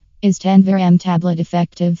Is Tenvir M tablet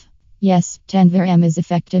effective? Yes, Tenvir M is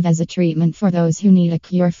effective as a treatment for those who need a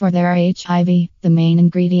cure for their HIV. The main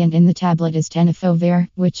ingredient in the tablet is tenofovir,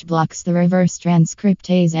 which blocks the reverse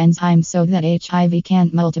transcriptase enzyme so that HIV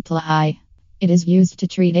can't multiply. It is used to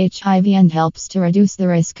treat HIV and helps to reduce the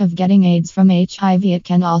risk of getting AIDS from HIV. It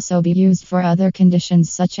can also be used for other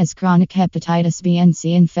conditions such as chronic hepatitis B and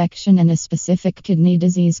C infection and a specific kidney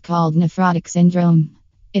disease called nephrotic syndrome.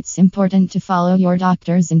 It's important to follow your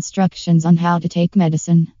doctor's instructions on how to take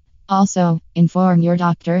medicine. Also, inform your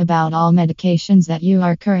doctor about all medications that you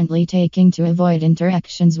are currently taking to avoid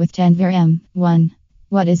interactions with Tenvir M. 1.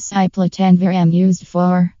 What is Tenvir M used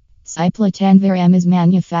for? Tenvir M is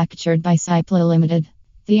manufactured by Cipla Limited.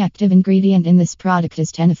 The active ingredient in this product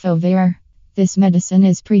is tenofovir. This medicine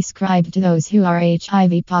is prescribed to those who are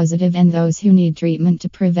HIV positive and those who need treatment to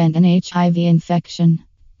prevent an HIV infection.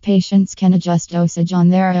 Patients can adjust dosage on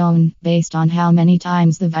their own, based on how many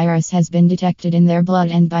times the virus has been detected in their blood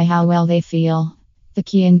and by how well they feel. The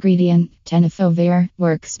key ingredient, tenofovir,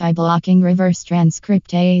 works by blocking reverse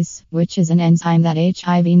transcriptase, which is an enzyme that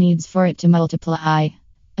HIV needs for it to multiply.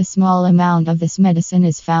 A small amount of this medicine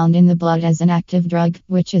is found in the blood as an active drug,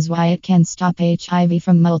 which is why it can stop HIV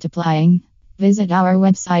from multiplying. Visit our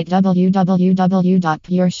website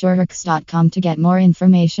www.puresureworks.com to get more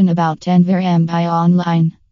information about Tenvir M by online.